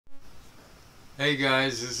Hey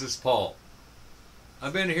guys, this is Paul.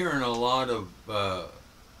 I've been hearing a lot of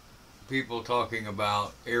people talking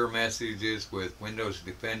about error messages with Windows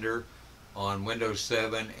Defender on Windows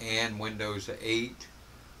 7 and Windows 8.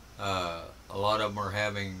 A lot of them are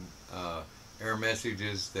having error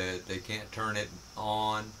messages that they can't turn it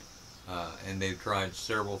on, and they've tried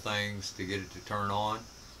several things to get it to turn on.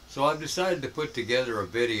 So I've decided to put together a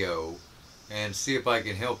video and see if I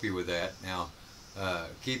can help you with that. Now,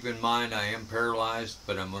 keep in mind I am paralyzed,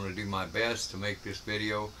 but I'm going to do my best to make this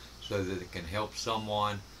video so that it can help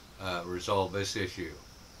someone resolve this issue.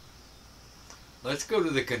 Let's go to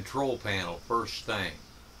the control panel first thing.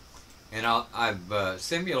 And I've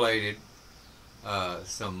simulated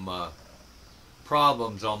some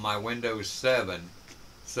problems on my Windows 7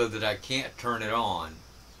 so that I can't turn it on.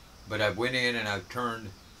 But I went in and I've turned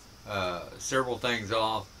several things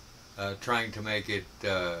off, trying to make it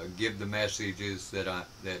give the messages that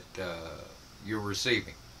you're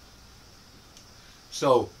receiving.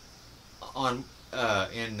 So on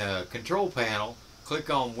in the control panel, click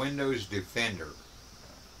on Windows Defender,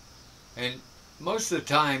 and most of the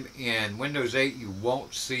time in Windows 8 you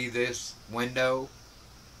won't see this window.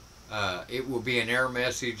 It will be an error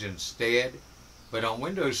message instead, but on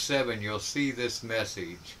Windows 7 you'll see this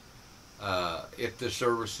message. If the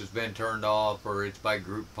service has been turned off, or it's by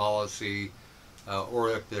group policy,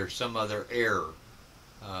 or if there's some other error.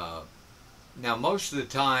 Now most of the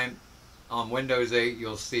time on Windows 8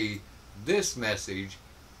 you'll see this message,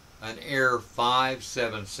 an error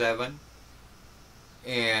 577,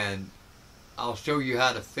 and I'll show you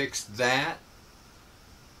how to fix that,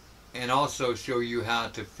 and also show you how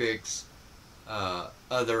to fix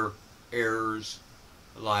other errors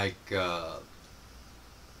like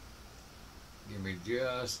give me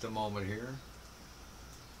just a moment here.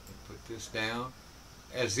 Put this down.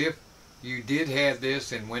 As if you did have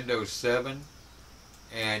this in Windows 7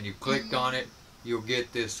 and you clicked on it, you'll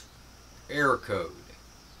get this error code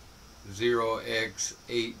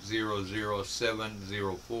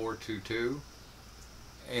 0x80070422,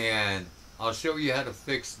 and I'll show you how to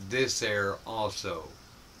fix this error also.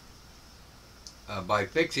 By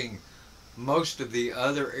fixing most of the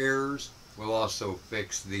other errors, we'll also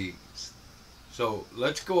fix these. So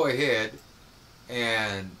let's go ahead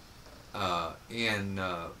and in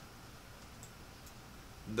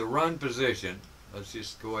the run position, let's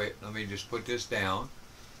just go ahead, let me just put this down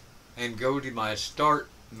and go to my start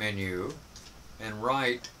menu and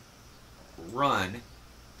write run.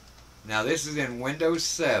 Now this is in Windows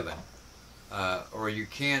 7, or you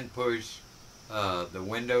can push the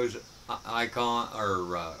Windows icon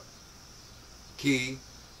or key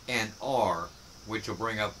and R, which will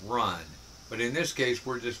bring up run. But in this case,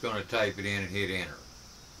 we're just going to type it in and hit enter.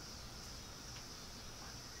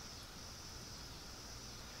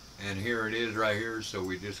 And here it is right here, so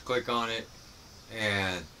we just click on it.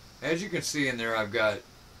 And as you can see in there, I've got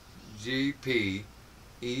gpedit.msc.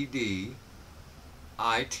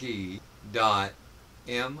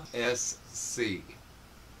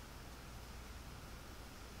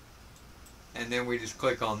 And then we just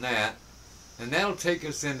click on that. And that'll take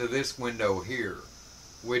us into this window here,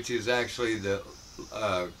 which is actually the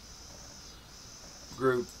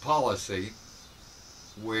group policy,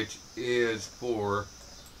 which is for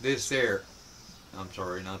this error. I'm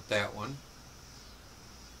sorry, not that one.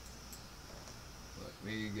 Let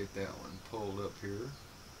me get that one pulled up here.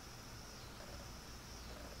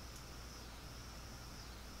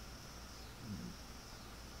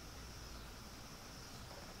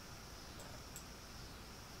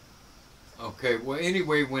 Okay, well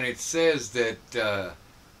anyway, when it says that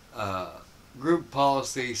group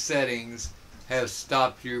policy settings have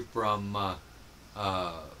stopped you from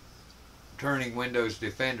turning Windows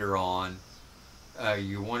Defender on,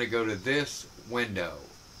 you want to go to this window,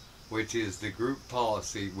 which is the group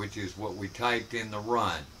policy, which is what we typed in the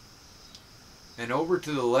run. And over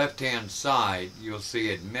to the left hand side you'll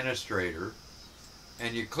see administrator,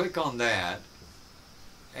 and you click on that,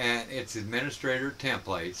 and it's administrator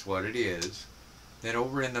templates, what it is. Then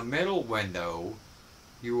over in the middle window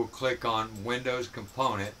you will click on Windows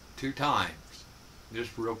component 2 times,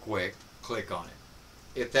 just real quick, click on it,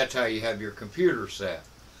 if that's how you have your computer set.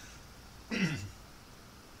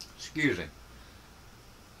 Excuse me.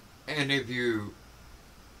 And if you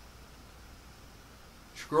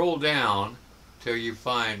scroll down till you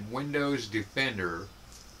find Windows Defender,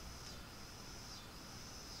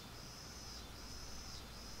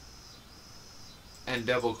 and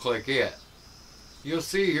double click it, you'll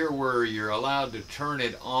see here where you're allowed to turn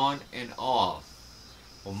it on and off.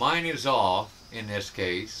 Well, mine is off in this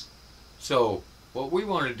case, so what we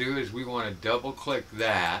want to do is we want to double click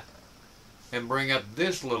that, and bring up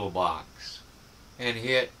this little box and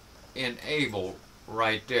hit enable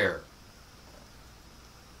right there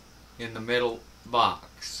in the middle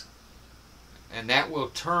box, and that will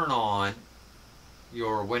turn on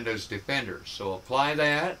your Windows Defender. So apply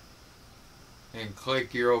that and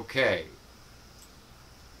click your OK.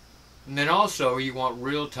 And then also you want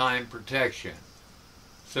real-time protection,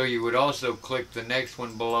 so you would also click the next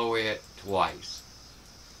one below it twice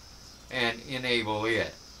and enable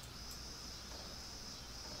it.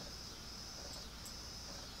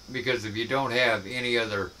 Because if you don't have any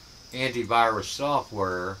other antivirus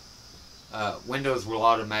software, Windows will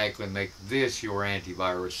automatically make this your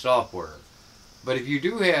antivirus software. But if you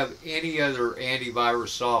do have any other antivirus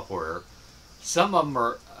software, some of them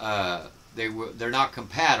are they're not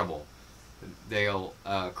compatible. They'll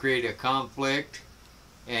create a conflict,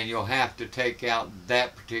 and you'll have to take out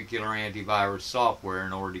that particular antivirus software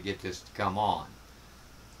in order to get this to come on.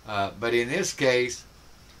 But in this case,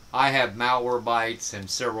 I have Malwarebytes and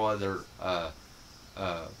several other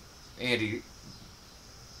antivirus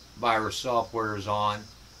softwares on,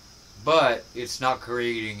 but it's not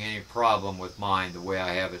creating any problem with mine the way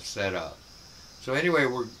I have it set up. So anyway,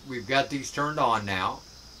 we've got these turned on now.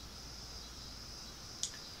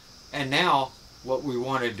 And now what we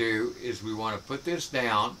want to do is we want to put this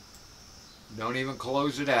down. Don't even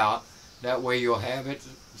close it out. That way you'll have it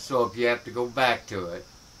so if you have to go back to it.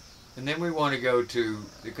 And then we want to go to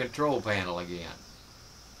the control panel again.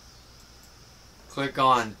 Click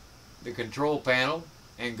on the control panel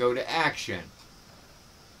and go to Action.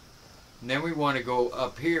 And then we want to go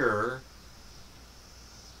up here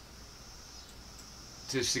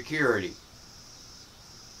to Security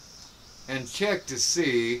and check to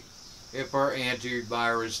see if our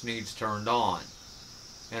antivirus needs turned on.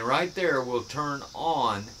 And right there we'll turn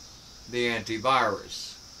on the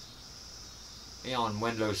antivirus on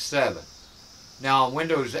Windows 7. Now on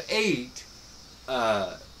Windows 8,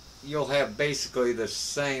 you'll have basically the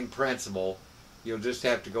same principle. You'll just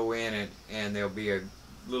have to go in and there'll be a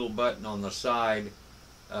little button on the side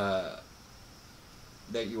that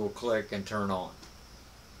you will click and turn on.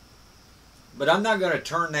 But I'm not going to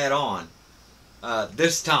turn that on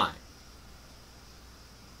this time.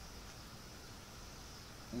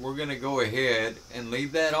 We're going to go ahead and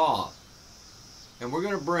leave that off. And we're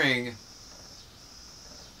going to bring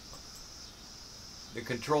the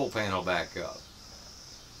control panel back up.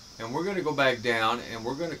 And we're going to go back down and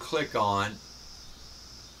we're going to click on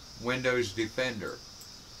Windows Defender.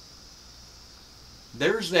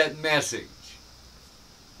 There's that message.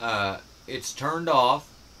 It's turned off.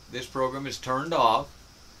 This program is turned off.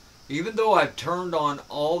 Even though I've turned on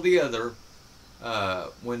all the other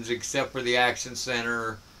ones except for the Action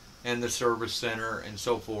Center and the Service Center and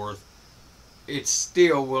so forth, it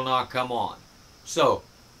still will not come on. So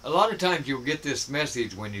a lot of times you'll get this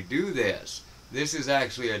message when you do this. This is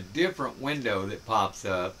actually a different window that pops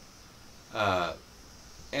up,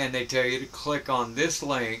 and they tell you to click on this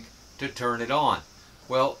link to turn it on.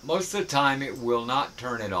 Well, most of the time it will not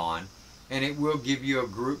turn it on, and it will give you a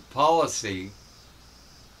group policy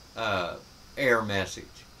error message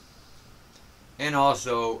and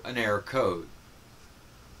also an error code.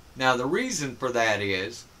 Now the reason for that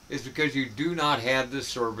is because you do not have the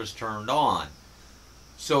service turned on.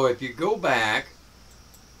 So if you go back,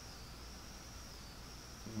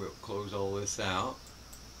 we'll close all this out.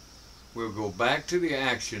 We'll go back to the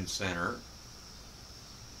Action Center.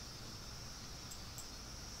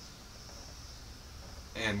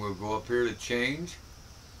 And we'll go up here to Change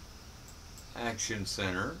Action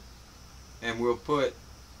Center. And we'll put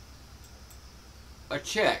a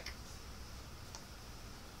check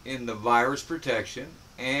in the virus protection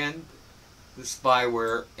and the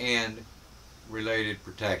spyware and related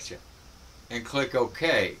protection. And click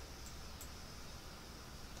OK.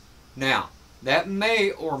 Now, that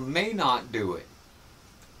may or may not do it.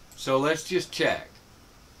 So let's just check.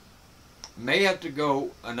 May have to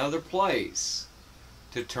go another place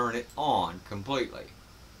to turn it on completely.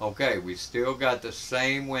 Okay, we still got the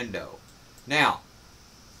same window. Now,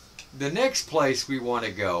 the next place we want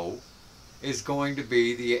to go is going to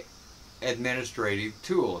be the administrative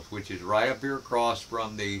tools, which is right up here across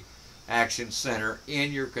from the Action Center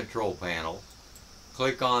in your control panel.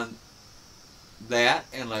 Click on that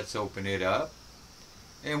and let's open it up.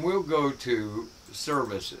 And we'll go to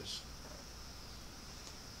Services.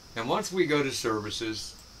 And once we go to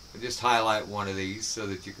Services, just highlight one of these so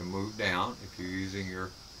that you can move down if you're using your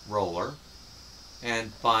roller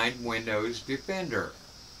and find Windows Defender.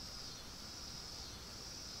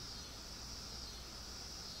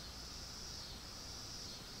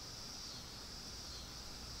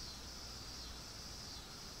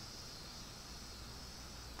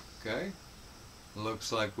 Okay,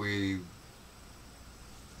 looks like we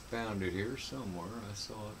found it here somewhere. I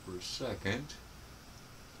saw it for a second.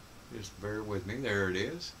 Just bear with me. There it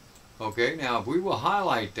is. Okay, now if we will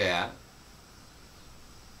highlight that,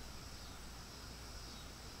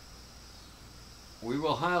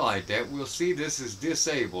 we'll see this is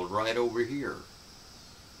disabled right over here.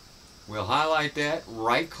 We'll highlight that,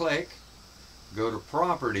 right click, go to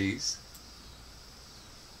properties,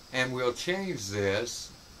 and we'll change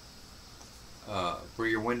this for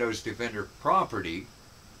your Windows Defender property,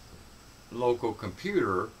 local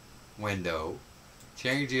computer window,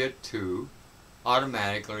 change it to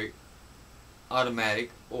automatic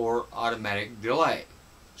or automatic delay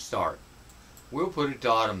start. We'll put it to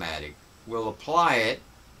automatic. We'll apply it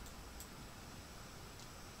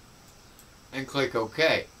and click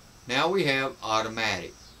OK. Now we have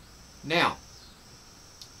automatic. Now,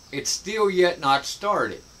 it's still yet not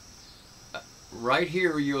started. Right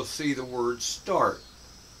here you'll see the word start.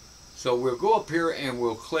 So we'll go up here and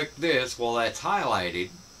we'll click this while that's highlighted,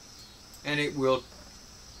 and it will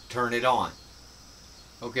turn it on.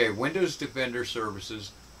 Okay, Windows Defender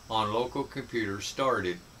services on local computers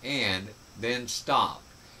started and then stopped.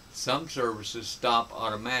 Some services stop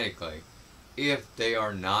automatically if they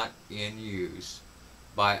are not in use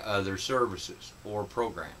by other services or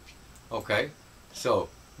programs. Okay, so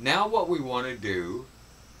now what we want to do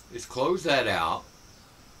is close that out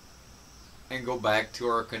and go back to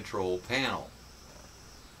our control panel.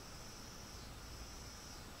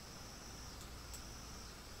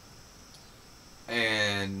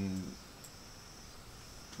 And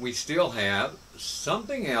we still have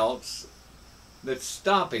something else that's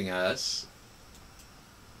stopping us.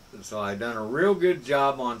 So I've done a real good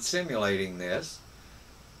job on simulating this.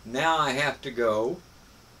 Now I have to go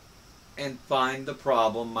and find the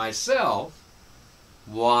problem myself,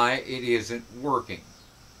 why it isn't working.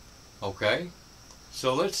 Okay,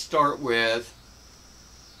 so let's start with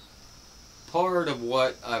part of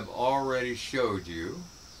what I've already showed you.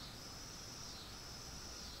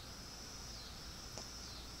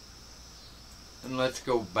 And let's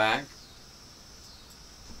go back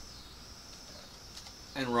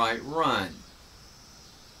and write run.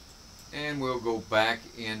 And we'll go back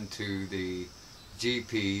into the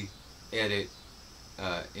GP edit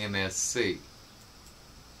MSC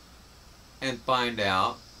and find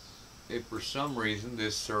out if for some reason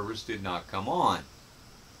this service did not come on.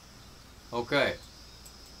 Okay,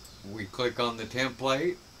 we click on the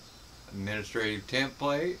template, administrative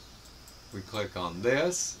template, we click on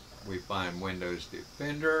this, we find Windows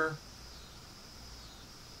Defender.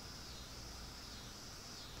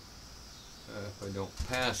 If I don't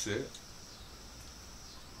pass it,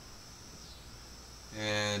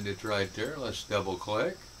 and it's right there, let's double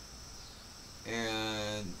click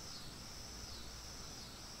and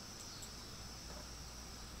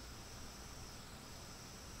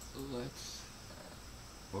let's,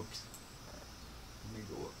 whoops, let me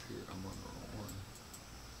go up here, I'm on the wrong one,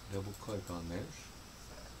 double click on this.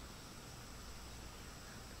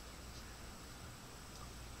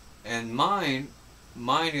 And mine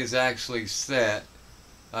is actually set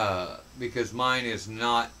because mine is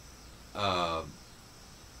not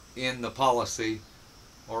in the policy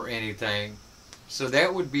or anything. So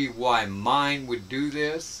that would be why mine would do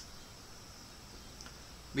this,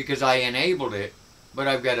 because I enabled it, but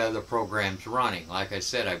I've got other programs running. Like I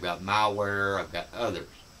said, I've got malware, I've got others.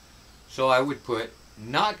 So I would put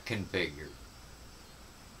not configured,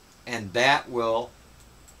 and that will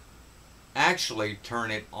actually turn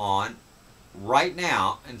it on right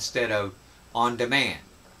now instead of on demand.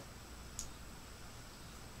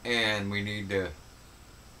 And we need to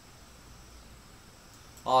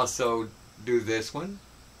also do this one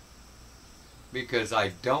because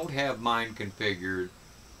I don't have mine configured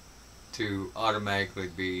to automatically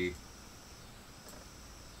be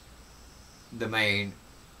the main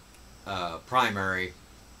primary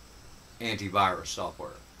antivirus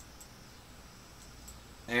software.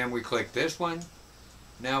 And we click this one.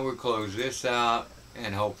 Now we close this out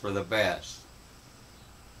and hope for the best.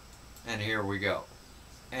 And here we go.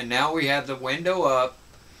 And now we have the window up.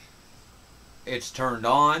 It's turned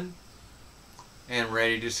on and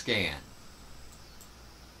ready to scan.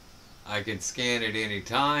 I can scan at any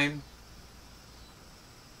time.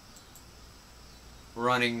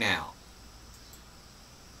 Running now.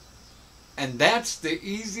 And that's the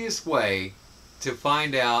easiest way to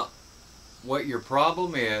find out what your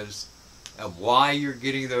problem is and why you're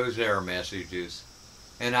getting those error messages.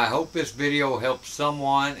 And I hope this video helps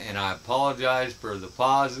someone, and I apologize for the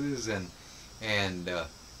pauses and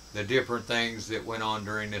the different things that went on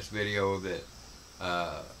during this video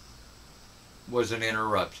was an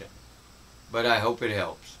interruption. But I hope it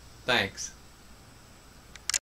helps. Thanks.